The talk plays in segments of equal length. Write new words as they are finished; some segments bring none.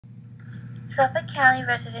Suffolk County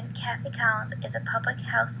resident Kathy Collins is a public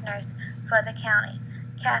health nurse for the county.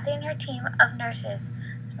 Kathy and her team of nurses'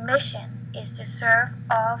 mission is to serve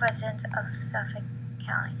all residents of Suffolk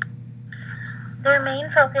County. Their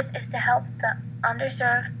main focus is to help the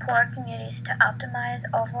underserved, poor communities to optimize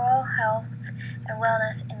overall health and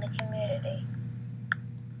wellness in the community.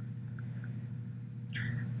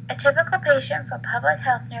 A typical patient for public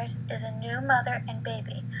health nurse is a new mother and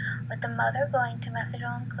baby, with the mother going to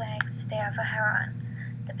methadone clinics to stay off of heroin.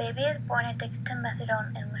 The baby is born addicted to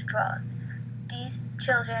methadone and withdraws. These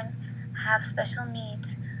children have special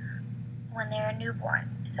needs when they are newborn,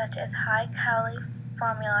 such as high-calorie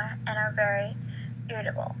formula, and are very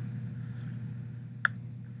irritable.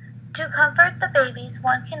 To comfort the babies,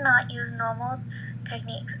 one cannot use normal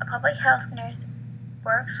techniques. A public health nurse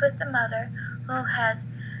works with the mother who has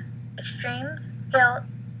extreme guilt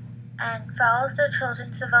and follows the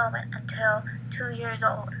children's development until 2 years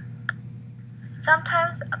old.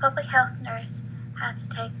 Sometimes a public health nurse has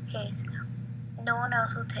to take a case no one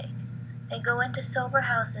else will take. They go into sober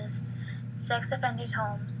houses, sex offenders'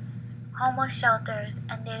 homes, homeless shelters,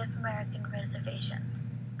 and Native American reservations.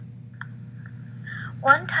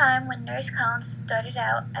 One time when Nurse Collins started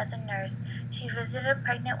out as a nurse, she visited a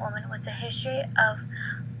pregnant woman with a history of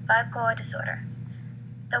bipolar disorder.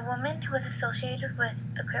 The woman who was associated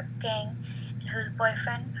with the Crip gang and whose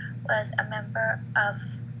boyfriend was a member of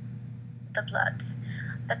the Bloods.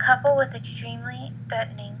 The couple was extremely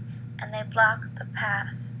threatening, and they blocked the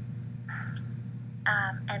path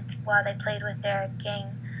and while they played with their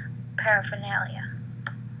gang paraphernalia.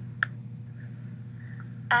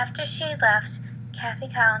 After she left, Kathy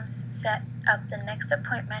Collins set up the next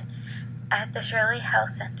appointment at the Shirley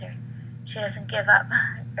Health Center. She doesn't give up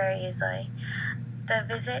very easily. The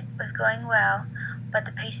visit was going well, but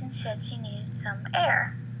the patient said she needed some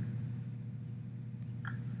air.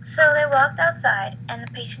 So they walked outside, and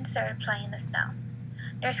the patient started playing in the snow.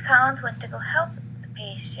 Nurse Collins went to go help the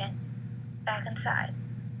patient back inside,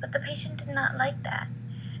 but the patient did not like that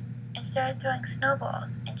and started throwing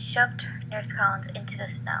snowballs and shoved Nurse Collins into the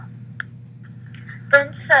snow.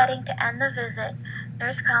 Then, deciding to end the visit,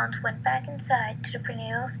 Nurse Collins went back inside to the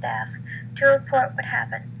prenatal staff to report what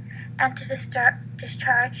happened and to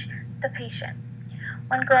discharge the patient.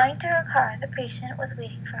 When going to her car, the patient was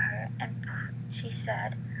waiting for her, and she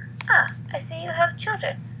said, "Ah, I see you have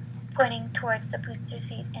children," pointing towards the booster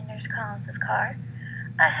seat in Nurse Collins' car.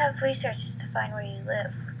 "I have researched to find where you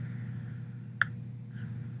live."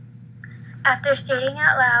 After stating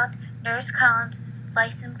out loud Nurse Collins'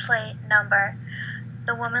 license plate number,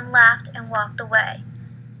 the woman laughed and walked away.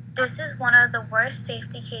 This is one of the worst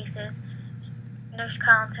safety cases Nurse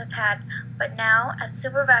Collins has had, but now, as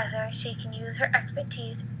supervisor, she can use her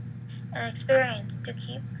expertise and experience to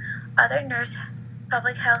keep other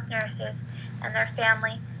public health nurses and their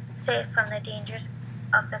family safe from the dangers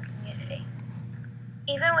of the community.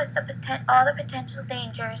 Even with all the potential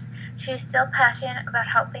dangers, she is still passionate about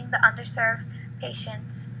helping the underserved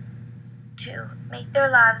patients to make their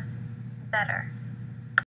lives better.